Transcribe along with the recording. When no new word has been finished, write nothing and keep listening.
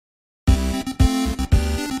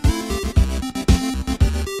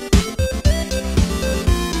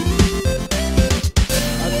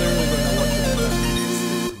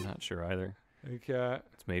sure either. Okay.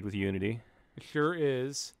 It's made with Unity. It sure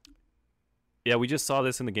is. Yeah, we just saw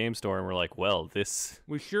this in the game store, and we're like, well, this...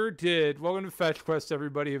 We sure did. Welcome to Fetch Quest,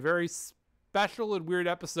 everybody. A very special and weird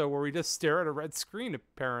episode where we just stare at a red screen,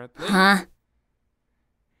 apparently. Huh?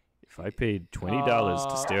 If I paid $20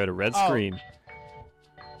 to stare at a red screen...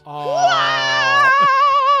 Oh,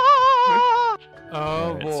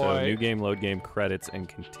 right, boy. So new game, load game, credits, and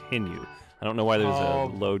continue. I don't know why there's a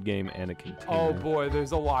load game and a continue. Oh, boy.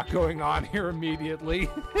 There's a lot going on here immediately.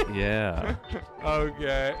 Yeah.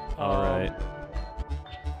 Okay. All right.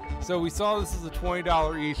 So we saw this as a $20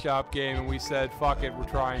 eShop game, and we said, fuck it, we're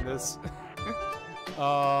trying this.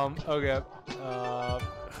 Okay.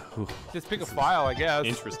 Just pick a file, I guess.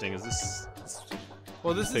 Interesting. Is this...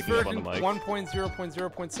 Well, this is picking up on version the mic?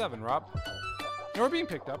 1.0.0.7, Rob. No, we're being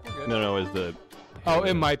picked up. We're good. No, is the... Oh,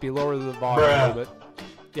 it might be. Lower the volume a little bit.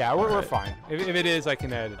 Yeah, we're Alright. fine. If it is, I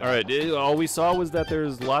can edit it. All right. All we saw was that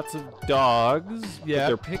there's lots of dogs. Yeah. But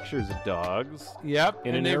they're pictures of dogs. Yep,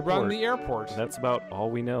 In and an they run airport. the airport. That's about all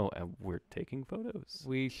we know. And we're taking photos.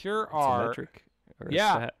 We sure It's a are. metric or a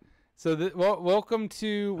Yeah. stat. So, welcome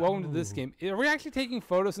to this game. Are we actually taking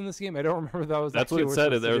photos in this game? I don't remember that was. That's what actually it said. we're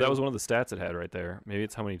supposed to There, do. that was one of the stats it had right there. Maybe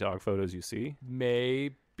it's how many dog photos you see.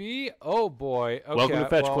 Maybe. Oh boy. Okay, Welcome to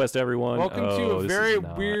Fetch well, Quest, everyone. Welcome to Oh, a this very is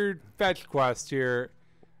not- weird Fetch Quest here.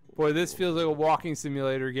 Boy, this feels like a walking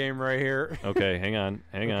simulator game right here. Okay, hang on.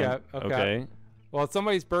 Okay. Well, it's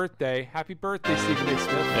somebody's birthday. Happy birthday, Stephen A.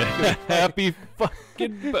 Smith. Happy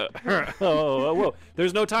fucking... whoa.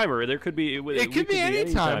 There's no timer. There could be... It could be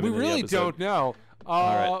any time. We in the really episode. don't know.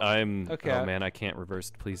 All right, I'm... okay. Oh, man, I can't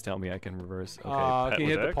reverse. Please tell me I can reverse. Okay, pet Can you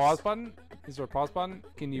with hit the X. pause button? Is there a pause button?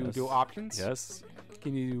 Can you Yes. do options? Yes.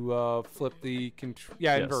 Can you flip the control?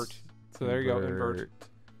 Yeah, Yes. invert. So there you go, invert.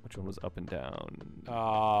 Which one was up and down?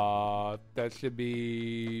 That should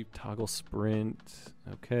be. Toggle sprint.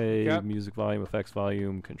 Okay. Yep. Music volume, effects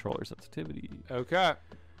volume, controller sensitivity. Okay.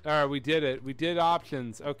 All right, we did it. We did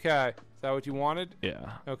options. Okay. Is that what you wanted?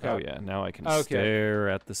 Yeah. Okay. Oh, yeah. Now I can Okay. stare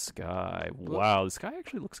at the sky. Wow, the sky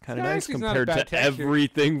actually looks kind of Sky nice actually's not a compared to bad texture.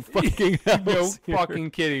 everything fucking else. No here. fucking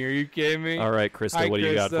kidding. Are you kidding me? All right, Krista, Hi, what do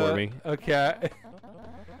you got for Krista. me? Okay.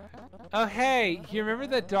 Oh, hey, you remember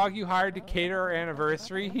that dog you hired to cater our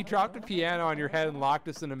anniversary? He dropped a piano on your head and locked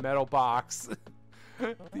us in a metal box.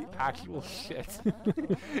 The actual shit.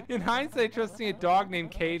 In hindsight, trusting a dog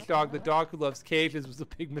named Cage Dog, the dog who loves cages, was a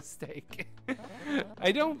big mistake.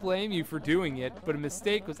 I don't blame you for doing it, but a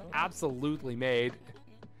mistake was absolutely made.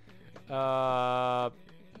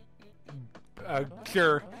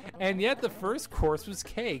 Sure. And yet the first course was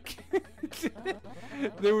cake.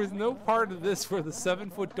 There was no part of this where the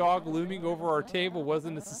 7-foot dog looming over our table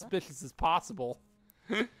wasn't as suspicious as possible.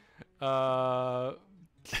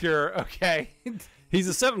 Sure, okay. He's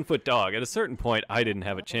a 7-foot dog. At a certain point, I didn't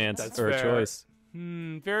have a chance That's or a fair. choice.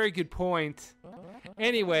 Very good point.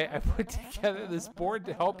 Anyway, I put together this board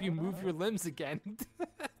to help you move your limbs again.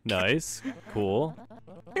 Nice. Cool.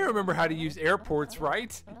 You remember how to use airports,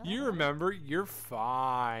 right? You remember, you're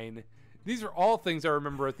fine. These are all things I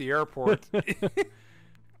remember at the airport.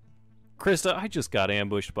 Krista, I just got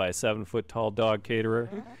ambushed by a 7-foot tall dog caterer.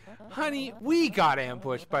 Honey, we got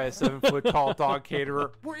ambushed by a 7-foot tall dog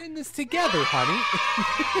caterer. We're in this together, honey.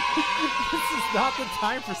 This is not the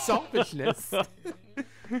time for selfishness.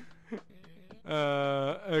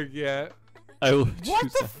 Okay. I will What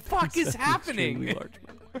choose the an fuck is extremely happening? large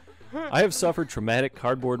metal. I have suffered traumatic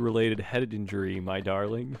cardboard-related head injury, my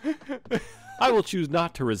darling. I will choose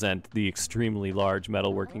not to resent the extremely large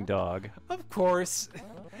metalworking dog. Of course.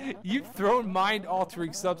 You've thrown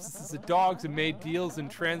mind-altering substances at dogs and made deals and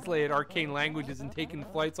translated arcane languages and taken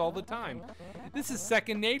flights all the time. This is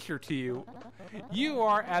second nature to you. You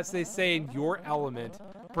are, as they say, in your element.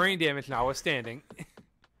 Brain damage notwithstanding.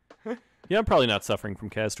 Yeah, I'm probably not suffering from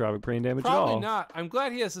catastrophic brain damage at Probably all. not. I'm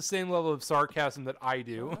glad he has the same level of sarcasm that I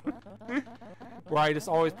do. Where I just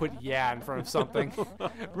always put yeah in front of something.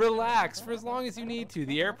 Relax for as long as you need to.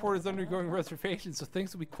 The airport is undergoing reservations, so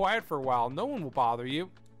things will be quiet for a while. No one will bother you.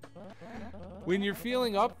 When you're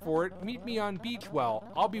feeling up for it, meet me on Beachwell.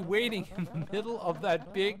 I'll be waiting in the middle of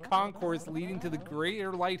that big concourse leading to the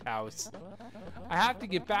Greater Lighthouse. I have to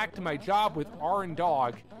get back to my job with R and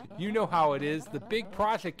Dog. You know how it is. The big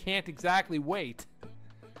project can't exactly wait.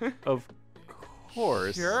 Of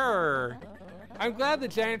course. Sure. I'm glad the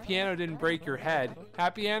giant piano didn't break your head.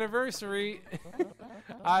 Happy anniversary.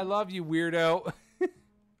 I love you, weirdo.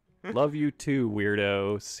 Love you too,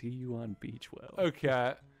 weirdo. See you on Beachwell.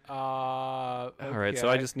 Okay. All right, so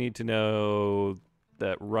I just need to know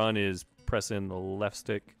that run is pressing the left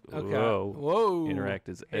stick. Okay. Whoa. Whoa. Interact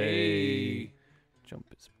is Hey. A. Jump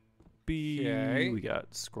is B. Okay. We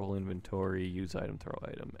got scroll inventory, use item, throw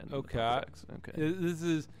item, and the Okay. Pokedex.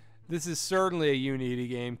 Okay. This is certainly a Unity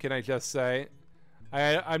game. Can I just say?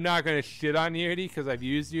 I'm not going to shit on Unity because I've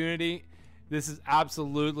used Unity. This is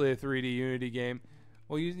absolutely a 3D Unity game.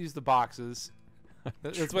 Well, use the boxes.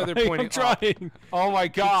 That's why they're pointing. I'm trying. Oh my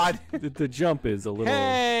God! The jump is a little.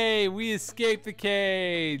 Hey, we escaped the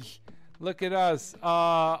cage. Look at us.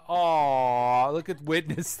 Oh, look at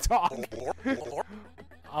Witness talk.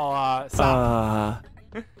 Stop.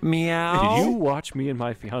 Meow. Did you watch me and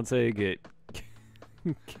my fiance get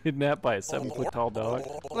kidnapped by a 7-foot tall dog?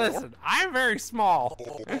 Listen, I'm very small.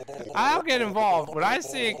 I'll get involved, but I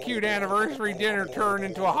see a cute anniversary dinner turn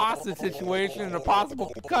into a hostage situation and a possible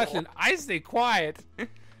concussion. I stay quiet.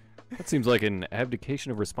 That seems like an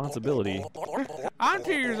abdication of responsibility. I'm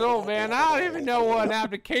 2 years old, man. I don't even know what an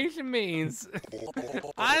abdication means.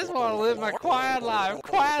 I just want to live my quiet life,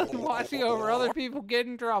 quietly watching over other people get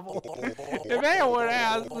in trouble. If anyone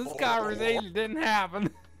asks, this conversation didn't happen.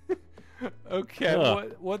 Okay,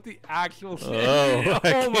 what the actual shit? Oh,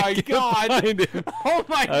 Oh my God! Oh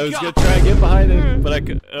my God! I was gonna try and get behind him, but I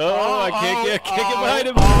could. I can't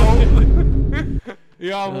get behind him.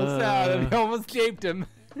 You almost had him. You almost japed him.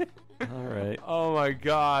 All right. Oh my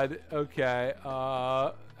God. Okay.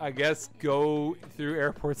 I guess go through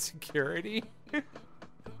airport security.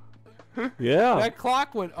 Yeah. That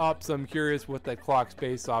clock went up, so I'm curious what that clock's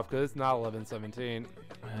based off because it's not 11:17.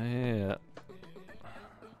 Yeah.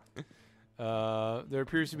 There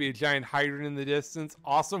appears to be a giant hydrant in the distance.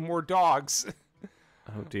 Awesome, more dogs.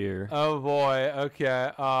 Oh dear. Oh boy.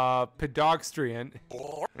 Okay. Pedestrian.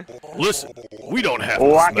 Listen, we don't have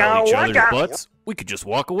to smell each other's butts. We could just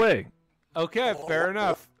walk away. Okay, fair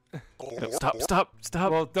enough. No, stop.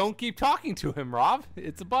 Well, don't keep talking to him, Rob.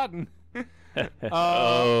 It's a button. Oh dear,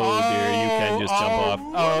 you can just jump off.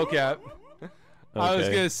 Oh, okay. I was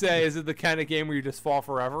Okay. gonna say, is it the kind of game where you just fall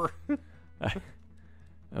forever?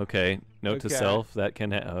 Okay. Note to Okay. self, that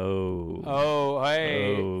can. Oh. Oh,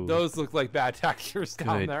 hey, Oh. those look like bad textures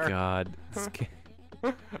down Good there. God.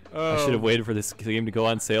 I Oh, should have waited for this game to go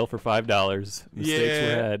on sale for $5. Mistakes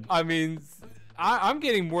were had. I mean, I'm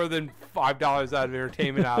getting more than $5 out of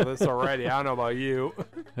entertainment out of this already. I don't know about you.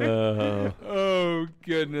 Oh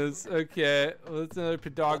goodness. Okay, well, that's another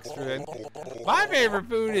pedestrian. My favorite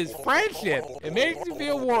food is friendship. It makes you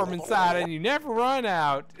feel warm inside, and you never run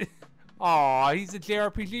out. Aw, he's a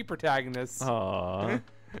JRPG protagonist. Aw.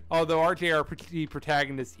 Although our JRPG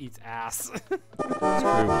protagonist eats ass. That's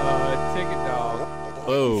true. Ticket dog.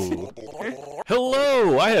 Oh.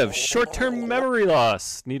 Hello, I have short-term memory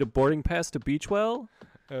loss. Need a boarding pass to Beachwell?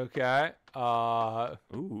 Okay.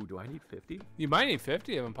 Ooh, do I need 50? You might need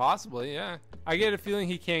 50 of them, possibly. Yeah. I get a feeling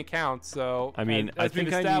he can't count. So I mean, as I think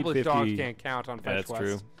been I need established, dogs 50. can't count on Yeah, Fetch that's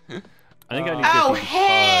true. Quest. I think I need 50 Oh,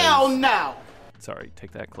 hell because- no! Sorry,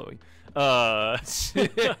 take that, Chloe.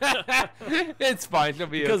 It's fine. She'll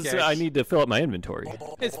be Because okay. I need to fill up my inventory.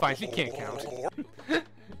 It's fine. She can't count.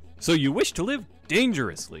 So you wish to live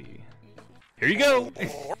dangerously. Here you go.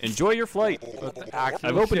 Enjoy your flight. But the actual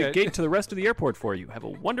I've opened a shit- gate to the rest of the airport for you. Have a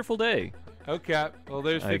wonderful day. Okay. Well,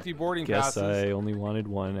 there's 50 boarding Guess passes. I only wanted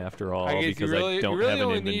one after all I guess because you really, I don't you really have an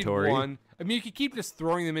only inventory. Need one. I mean, you could keep just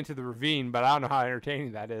throwing them into the ravine, but I don't know how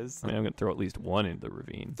entertaining that is. I mean, I'm gonna throw at least one into the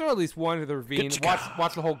ravine. Throw at least one into the ravine. Good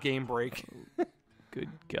Watch the whole game break. Good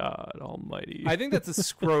God Almighty! I think that's a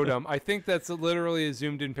scrotum. I think that's literally a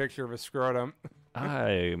zoomed-in picture of a scrotum.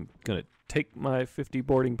 I'm gonna take my 50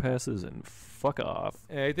 boarding passes and fuck off.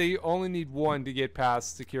 And I think you only need one to get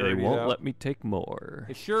past security. They won't though. let me take more.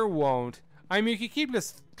 It sure won't. I mean, you could keep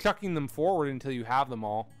just chucking them forward until you have them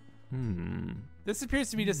all. This appears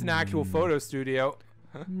to be just an actual photo studio.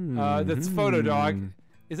 That's Photodog.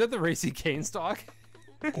 Is that the Racy Cane's dog?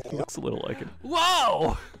 Looks a little like it.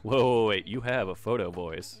 Whoa! Whoa, wait, you have a photo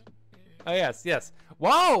voice. Oh, yes, yes.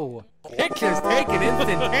 Whoa! Pictures taken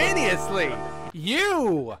instantaneously!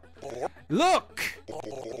 You! Look!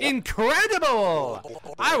 Incredible!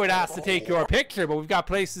 I would ask to take your picture, but we've got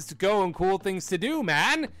places to go and cool things to do,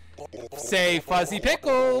 man. Say Fuzzy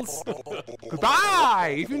Pickles.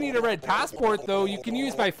 Goodbye! If you need a red passport, though, you can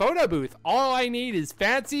use my photo booth. All I need is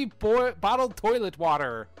fancy bottled toilet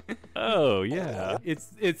water. Oh yeah.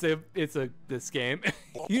 It's this game,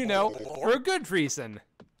 you know, for a good reason.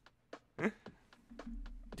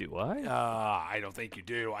 Do I? I don't think you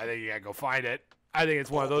do. I think you gotta go find it. I think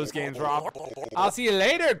it's one of those games, Rob. I'll see you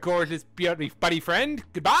later, gorgeous buddy friend.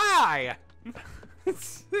 Goodbye.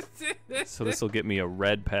 So this will get me a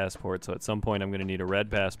red passport. So at some point I'm gonna need a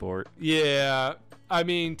red passport. Yeah, I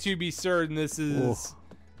mean, to be certain, this is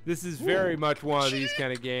This is very much one of these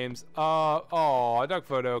kind of games. Oh, a duck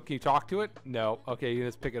photo. Can you talk to it? No. Okay, you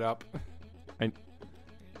just pick it up. Do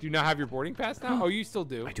you not have your boarding pass now? Oh, you still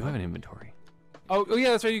do. I do have an inventory. Oh, yeah,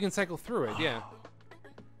 that's right. You can cycle through it. Yeah.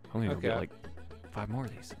 I'm gonna get like 5 more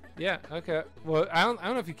of these. Yeah. Okay. Well, I don't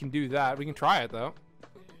know if you can do that. We can try it though.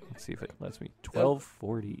 Let's see if it lets me.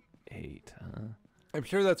 12:48. Huh? I'm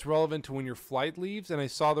sure that's relevant to when your flight leaves. And I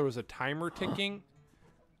saw there was a timer ticking.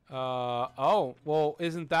 Oh, well,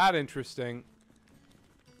 isn't that interesting?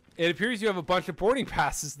 It appears you have a bunch of boarding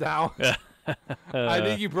passes now. I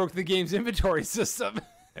think you broke the game's inventory system.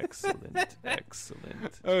 Excellent.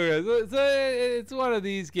 Excellent. Okay, so it's one of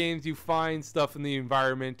these games you find stuff in the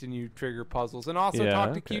environment and you trigger puzzles and also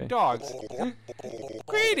talk to cute dogs.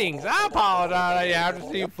 Greetings, I apologize you have to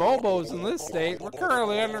see Phobos in this state. We're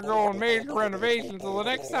currently undergoing major renovations, so the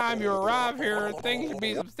next time you arrive here, things should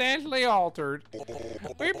be substantially altered.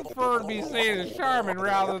 We prefer to be seen as charming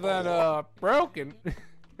rather than, broken.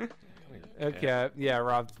 Okay, yeah,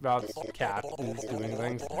 Rob's cat is doing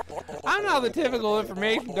things. I'm not the typical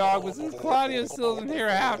information dog, but since Claudio still isn't here,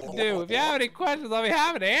 I have to do. If you have any questions, I'll be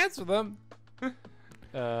happy to answer them.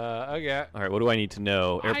 Okay. All right, what do I need to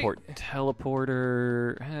know? Airport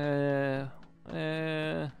teleporter.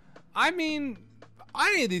 I mean,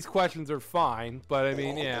 any of these questions are fine, but I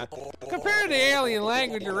mean, yeah. Compared to the alien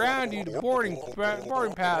language around you to boarding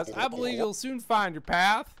pass, I believe you'll soon find your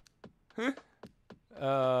path.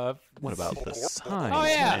 What about the signs? Oh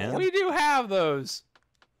yeah, man? we do have those.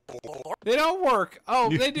 They don't work. Oh,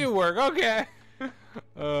 they do work. Okay.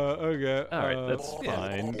 Okay. All right, that's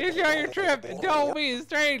fine. Enjoy your trip and don't be a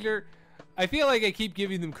stranger. I feel like I keep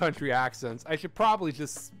giving them country accents. I should probably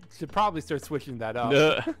start switching that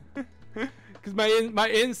up. Because my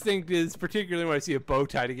instinct is, particularly when I see a bow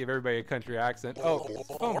tie, to give everybody a country accent. Oh,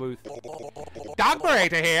 phone booth. Dog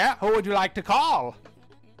operator here. Who would you like to call?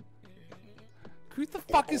 Who the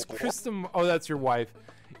fuck is Krista? Oh, that's your wife.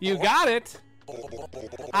 You got it.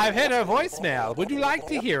 I've hit her voicemail. Would you like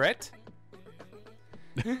to hear it?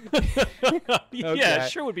 Yeah,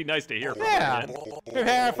 it sure would be nice to hear from her.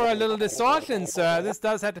 Prepare for a little distortion, sir. This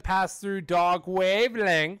does have to pass through dog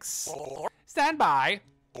wavelengths. Stand by.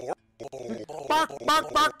 Bark,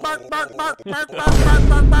 bark, bark, bark, bark, bark, bark, bark, bark,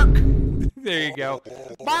 bark, bark. There you go.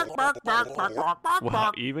 Bark, bark, bark, bark, bark, bark, Wow,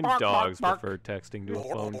 bark. even bark, dogs bark, prefer texting to a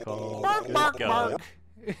phone call. bark, Good bark, God. bark.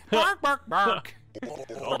 Bark, bark, bark.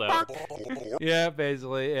 Called out. Yeah,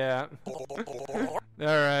 basically, yeah. All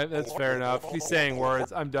right, that's fair enough. He's saying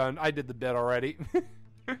words. I'm done. I did the bit already.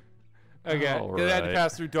 Okay, All because I had to right.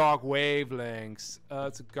 pass through dog wavelengths.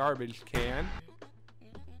 It's a garbage can.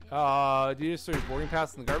 Do you just throw your boarding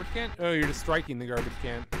pass in the garbage can? Oh, you're just striking the garbage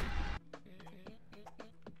can.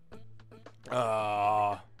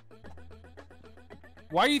 Why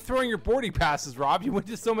are you throwing your boarding passes, Rob? You went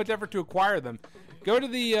to so much effort to acquire them. Go to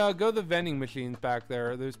the vending machines back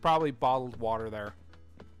there. There's probably bottled water there.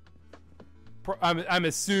 I'm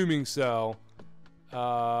assuming so.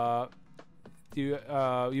 You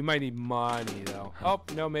might need money though. Oh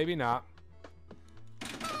no, maybe not.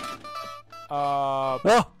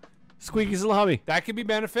 Oh, squeaky salami. That could be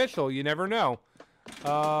beneficial. You never know.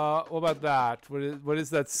 What about that? What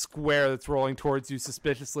is that square that's rolling towards you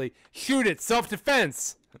suspiciously? Shoot it!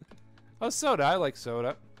 Self-defense! Oh, soda. I like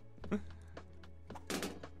soda.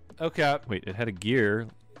 Okay. Wait, it had a gear.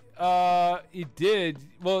 It did.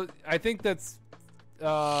 Well, I think that's,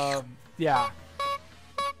 yeah.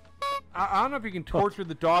 I don't know if you can torture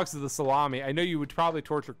the dogs with the salami. I know you would probably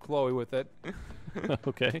torture Chloe with it.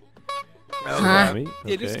 Okay.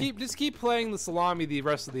 Yeah, just keep playing the salami the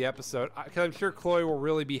rest of the episode, because I'm sure Chloe will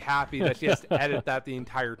really be happy that she has to edit that the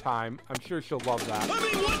entire time. I'm sure she'll love that. I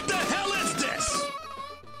mean, what the hell is this?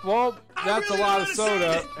 Well, that's really a lot of don't soda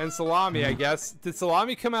understand and salami, I guess. Did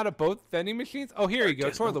salami come out of both vending machines? Oh, here you go,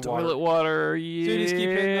 toward the water. Toilet water. Yeah. So you just keep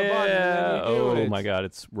hitting the button and then you do Oh it. my God,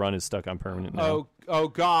 its run is stuck on permanent now. Oh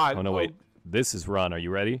God. Oh no, wait. This is run. Are you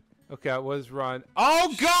ready? Okay, it was run.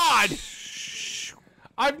 Oh God!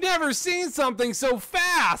 I've never seen something so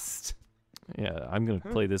fast. Yeah, I'm gonna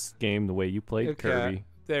play this game the way you played Okay, Kirby.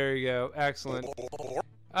 there you go. Excellent.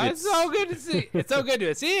 It's so good to see. It's so good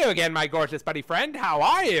to see you again, my gorgeous buddy friend. How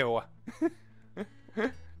are you?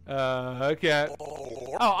 Okay.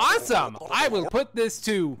 Oh, awesome! I will put this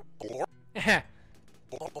to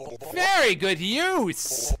very good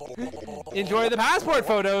use. Enjoy the passport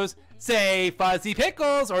photos. Say fuzzy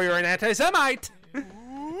pickles, or you're an anti-Semite.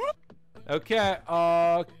 Okay.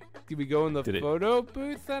 Did we go in the photo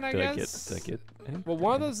booth then? I guess. Did I get? Well,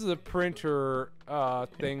 one of those is a printer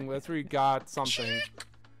thing. That's where you got something.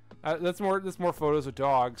 That's more photos of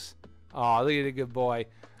dogs. Aw, look at a good boy.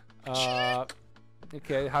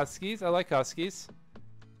 Okay, huskies. I like huskies.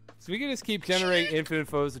 So we can just keep generating infinite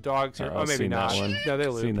foes of dogs here. Oh, maybe seen not. That one. No, they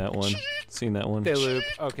loop. Seen that one. Seen that one. They loop.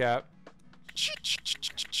 Okay.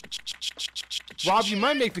 Rob, you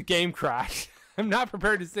might make the game crash. I'm not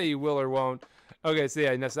prepared to say you will or won't. Okay, so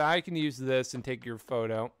yeah, now so I can use this and take your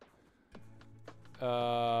photo.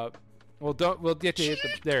 We'll get to hit the.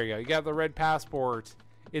 There you go. You got the red passport.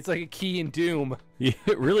 It's like a key in Doom. Yeah,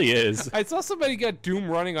 it really is. I saw somebody got Doom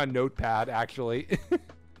running on Notepad, actually.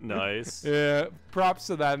 Nice. Yeah, props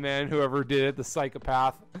to that man, whoever did it, the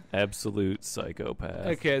psychopath. Absolute psychopath.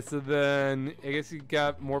 Okay, so then I guess you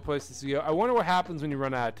got more places to go. I wonder what happens when you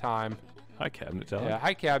run out of time. Hi, Cabinet Dog. Yeah,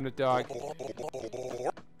 hi, Cabinet Dog.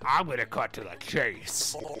 I'm gonna cut to the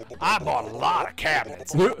chase. I bought a lot of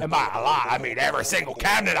cabinets. And by a lot, I mean every single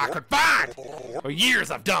cabinet I could find. For years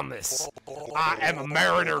I've done this. I am a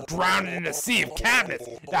mariner drowning in a sea of cabinets.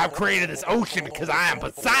 I've created this ocean because I am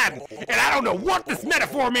Poseidon. And I don't know what this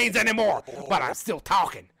metaphor means anymore, but I'm still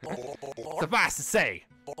talking. Suffice to say,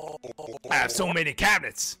 I have so many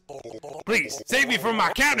cabinets. Please, save me from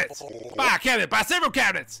my cabinets. Buy a cabinet, buy several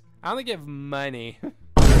cabinets. I only give money.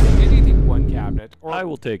 Maybe you take one cabinet. Or I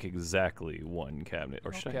will take exactly one cabinet.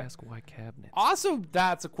 Or should Okay. I ask why cabinet? also,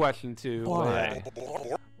 that's a question too. Why?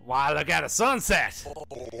 Why look at a sunset?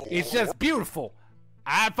 It's just beautiful.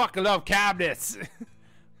 I fucking love cabinets.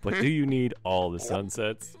 But do you need all the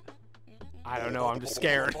sunsets? I don't know. I'm just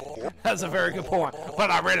scared. That's a very good point.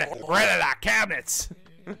 But I really like cabinets.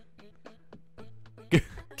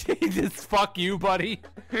 Just fuck you, buddy.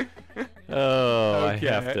 Oh,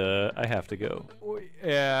 Okay. I have to go.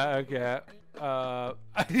 Yeah. Okay.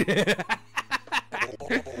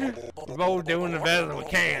 We're both doing the best that we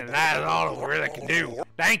can, and that's all we really can do.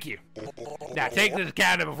 Thank you. Now take this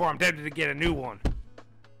cabinet before I'm tempted to get a new one.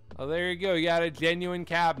 Oh, there you go. You got a genuine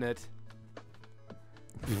cabinet.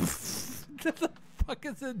 What the fuck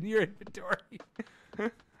is in your inventory?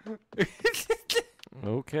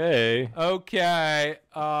 Okay. Okay.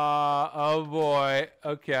 Oh boy.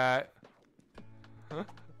 Okay.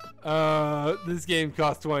 This game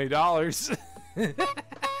costs $20.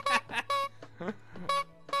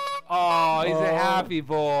 Oh, he's a happy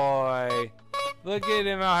boy. Look at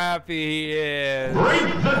him, how happy he is. Break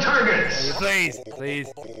the targets. Please,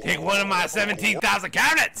 take one of my 17,000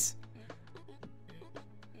 cabinets.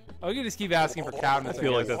 Oh, you can just keep asking for cabinets. I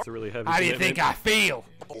feel like guess. that's a really heavy How do you commitment. think I feel?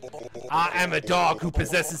 I am a dog who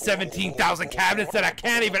possesses 17,000 cabinets that I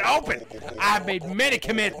can't even open. I've made many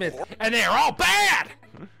commitments, and they are all bad.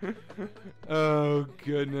 Oh,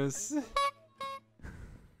 goodness.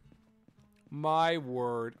 My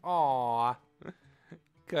word. Aw.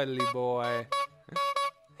 Cuddly boy.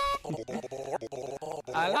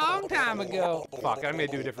 A long time ago. Fuck, I'm gonna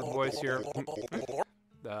do a different voice here.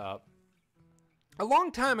 A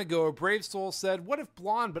long time ago, a brave soul said, "What if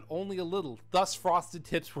blonde but only a little?" Thus, frosted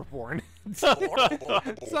tips were born.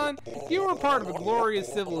 Son, you were part of a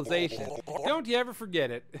glorious civilization. Don't you ever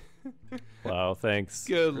forget it. Wow, thanks.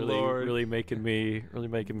 Good really, lord. Really making me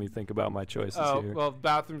think about my choices Oh, here. well,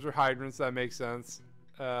 bathrooms are hydrants. That makes sense.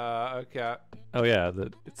 Okay. Oh yeah,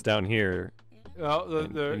 it's down here. Oh,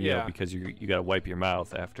 And, you know, yeah. because you gotta wipe your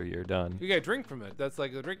mouth after you're done. You gotta drink from it. That's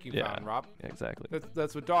like the drinking Yeah. fountain, Rob. Exactly.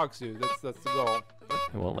 That's what dogs do. That's the goal.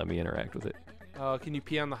 It won't let me interact with it. Can you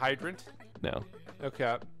pee on the hydrant? No.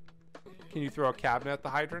 Okay. Can you throw a cabinet at the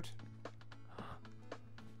hydrant?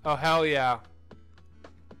 Oh, hell yeah.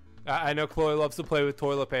 I know Chloe loves to play with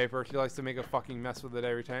toilet paper. She likes to make a fucking mess with it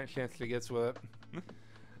every chance she gets with it.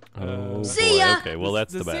 Oh See boy. ya! Okay, well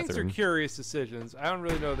that's the sinks are bathroom. curious decisions. I don't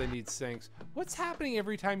really know they need sinks. What's happening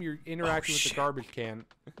every time you're interacting with the shit. garbage can?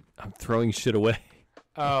 I'm throwing shit away.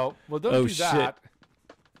 Oh, well, don't Oh, do that.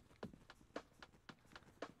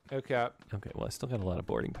 shit. Okay. Okay, well I still got a lot of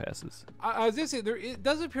boarding passes. I was gonna say it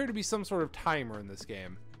does appear to be some sort of timer in this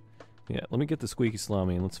game. Yeah, let me get the squeaky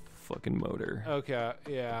salami and let's fucking motor. Okay,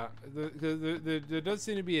 yeah. There does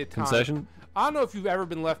seem to be a time. Concession? I don't know if you've ever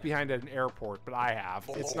been left behind at an airport, but I have.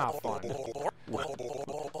 It's not fun.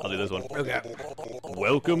 I'll do this one. Okay.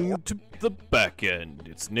 Welcome to the back end.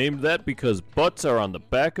 It's named that because butts are on the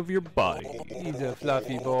back of your body. He's a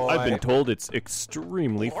fluffy boy. I've been told it's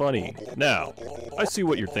extremely funny. Now, I see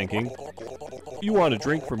what you're thinking. You want a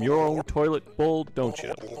drink from your own toilet bowl, don't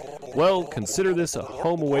you? Well, consider this a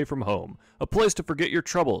home away from home. A place to forget your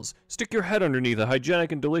troubles. Stick your head underneath a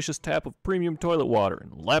hygienic and delicious tap of premium toilet water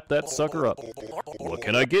and lap that sucker up. What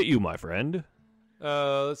can I get you, my friend?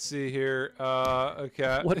 Let's see here.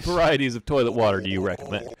 Okay. What varieties of toilet water do you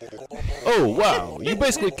recommend? Oh, wow. You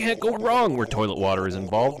basically can't go wrong where toilet water is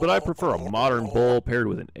involved, but I prefer a modern bowl paired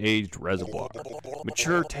with an aged reservoir.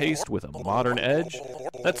 Mature taste with a modern edge?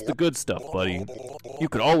 That's the good stuff, buddy. You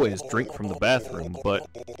could always drink from the bathroom, but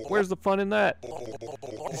where's the fun in that?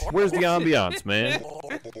 Where's the ambiance, man?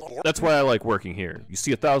 That's why I like working here. You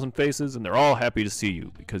see 1,000 faces, and they're all happy to see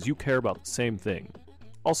you, because you care about the same thing.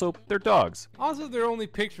 Also, they're dogs. Also, they're only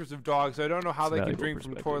pictures of dogs, so I don't know how It's they can valuable drink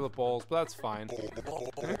from perspective. toilet bowls, but that's fine.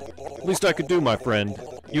 Least I could do, my friend.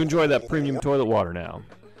 You enjoy that premium toilet water now.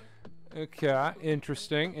 Okay,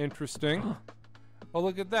 interesting, interesting. Oh,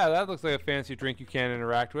 look at that. That looks like a fancy drink you can't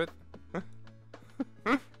interact with.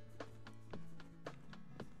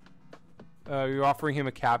 You're offering him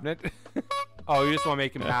a cabinet? Oh, you just want to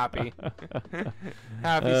make him happy.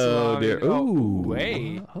 Happy Oh, salami. dear. Oh,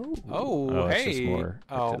 hey. Oh, hey. it's just more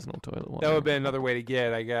Oh. artisanal toilet water. That would have been another way to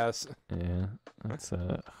get, I guess. Yeah, that's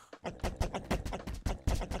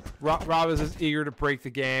Rob is just eager to break the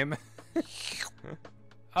game.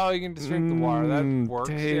 Oh, you can just drink the water. That works.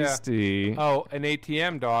 tasty. Yeah. Oh, an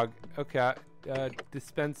ATM dog. Okay.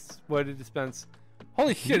 Dispense. What did it dispense?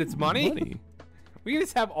 Holy shit! It's money. We can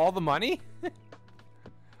just have all the money.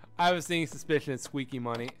 I was thinking suspicion it's squeaky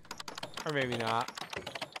money, or maybe not.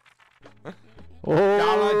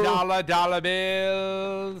 Oh. Dollar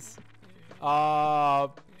bills.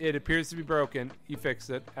 It appears to be broken. You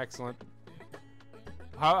fixed it. Excellent.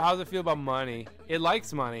 How's it feel about money? It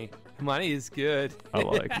likes money. Money is good. I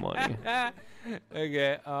like money.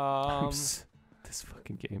 Okay. This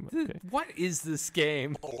fucking game. Okay. What is this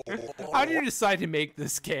game? How did you decide to make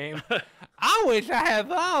this game? I wish I had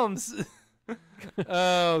thumbs.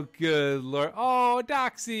 Oh, good lord. Oh,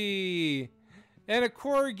 Doxy and a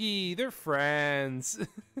Corgi. They're friends.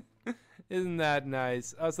 Isn't that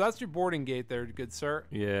nice? So that's your boarding gate there, good sir.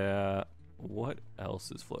 Yeah. What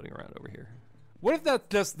else is floating around over here? What if that's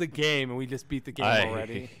just the game and we just beat the game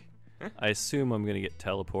already? I assume I'm gonna get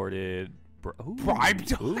teleported. Bribe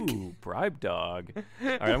dog? Ooh, bribe dog. All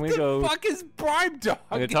right, I'm gonna What go. the fuck is Bribe Dog?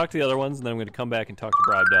 I'm gonna talk to the other ones, and then I'm gonna come back and talk to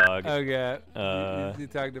Bribe Dog. Okay. Uh, you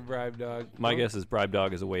talk to Bribe Dog. My guess is Bribe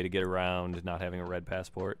Dog is a way to get around not having a red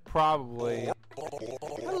passport. Probably.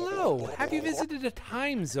 Hello. Have you visited a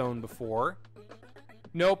time zone before?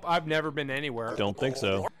 Nope, I've never been anywhere. Don't think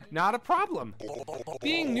so. Not a problem.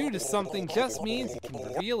 Being new to something just means you can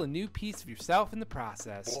reveal a new piece of yourself in the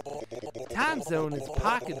process. The time zone is a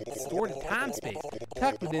pocket of distorted time space,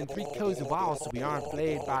 tucked within 3 cozy walls so we aren't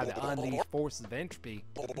flayed by the unleashed forces of entropy.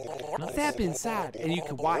 Step inside and you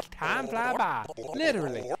can watch time fly by.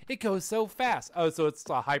 Literally, it goes so fast. Oh, so it's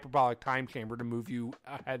a hyperbolic time chamber to move you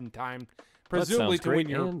ahead in time. Presumably that sounds to when great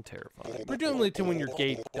your and terrifying. presumably to when your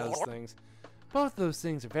gate does things. Both those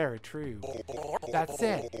things are very true. That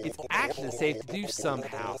said, it's actually safe to do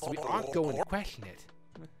somehow, so we aren't going to question it.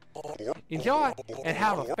 Enjoy and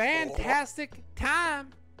have a fantastic time.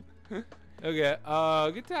 Okay,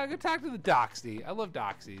 good talk to the Doxy. I love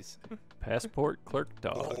Doxies. Passport clerk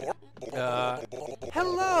dog.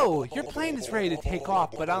 Hello! Your plane is ready to take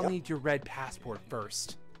off, but I'll need your red passport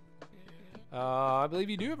first. I believe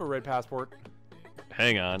you do have a red passport.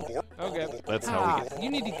 Hang on. Okay. That's how we get. You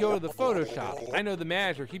need to go to the photo shop. I know the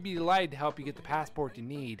manager. He'd be delighted to help you get the passport you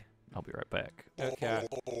need. I'll be right back. Okay.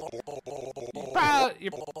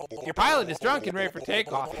 Your pilot is drunk and ready for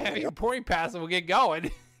takeoff. Having a boarding pass and we'll get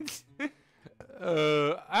going.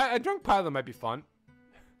 A drunk pilot might be fun.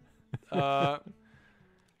 Yeah.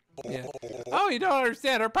 Oh, you don't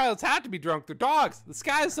understand. Our pilots have to be drunk. They're dogs. The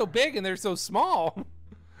sky is so big and they're so small.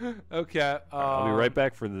 Okay. I'll be right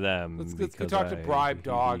back for them. Let's go because talk to Bribe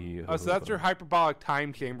Dog. I- So that's your hyperbolic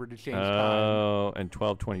time chamber to change time. Oh, and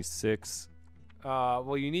 1226.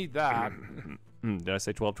 Well, you need that. Did I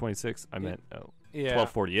say 1226? I meant Yeah.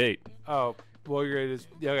 1248. Oh, well, you're gonna just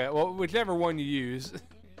okay. Well, whichever one you use.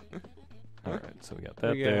 All right, so we got that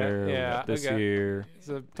Okay, there. We yeah, got this okay. here.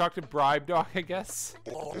 So talk to Bribe Dog, I guess.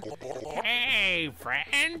 Hey,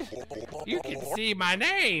 friend, you can see my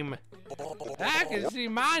name. I can see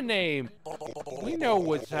my name. We know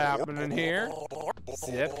what's happening here.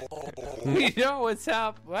 Sip. We know what's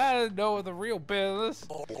happening. I know the real business.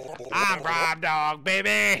 I'm Bribe Dog,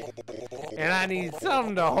 baby. And I need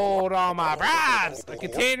something to hold all my bribes. A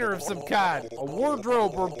container of some kind. A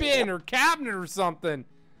wardrobe or bin or cabinet or something.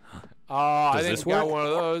 I Does think this we got work? one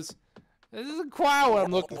of those. This isn't quite what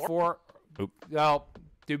I'm looking for. Oop. No,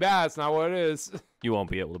 too bad. It's not what it is. You won't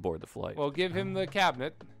be able to board the flight. Well, give him the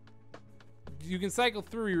cabinet. You can cycle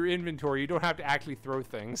through your inventory. You don't have to actually throw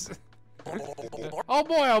things. Oh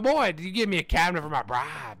boy, did you give me a cabinet for my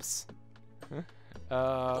bribes?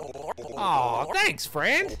 Aw, thanks,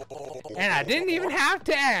 friend. And I didn't even have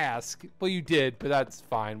to ask. Well, you did, but that's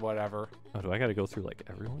fine, whatever. Oh, do I gotta go through like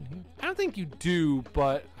everyone here? I don't think you do,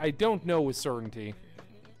 but I don't know with certainty.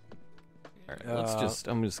 Alright,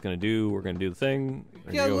 I'm just gonna do, we're gonna do the thing.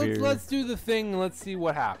 We're Yeah, gonna go let's do the thing and let's see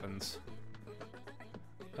what happens.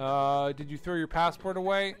 Did you throw your passport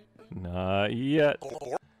away? Not yet.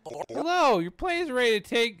 Hello, your plane is ready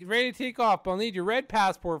to take off, but I'll need your red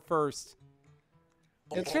passport first.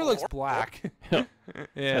 It sure looks black. Yeah,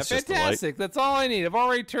 That's just the light. fantastic. That's all I need. I've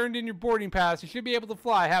already turned in your boarding pass. You should be able to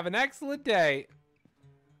fly. Have an excellent day.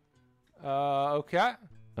 Okay.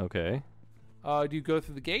 Okay. Do you go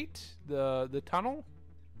through the gate? The tunnel?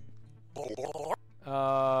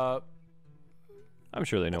 I'm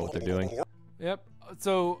sure they know what they're doing. Yep.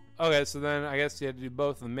 So, okay, so then I guess you had to do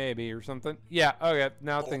both of them maybe or something. Yeah, okay,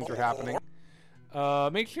 now things are happening.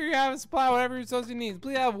 Make sure you have a supply of whatever you're supposed to need.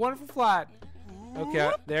 Please have a wonderful flight.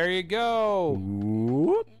 Okay, there you go.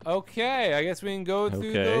 Whoop. Okay, I guess we can go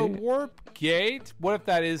through the warp gate. What if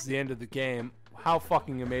that is the end of the game? How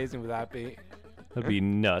fucking amazing would that be? That'd be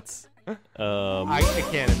nuts. I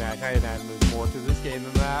can't imagine. I imagine there's more to this game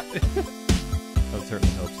than that. I would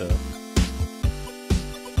certainly hope so.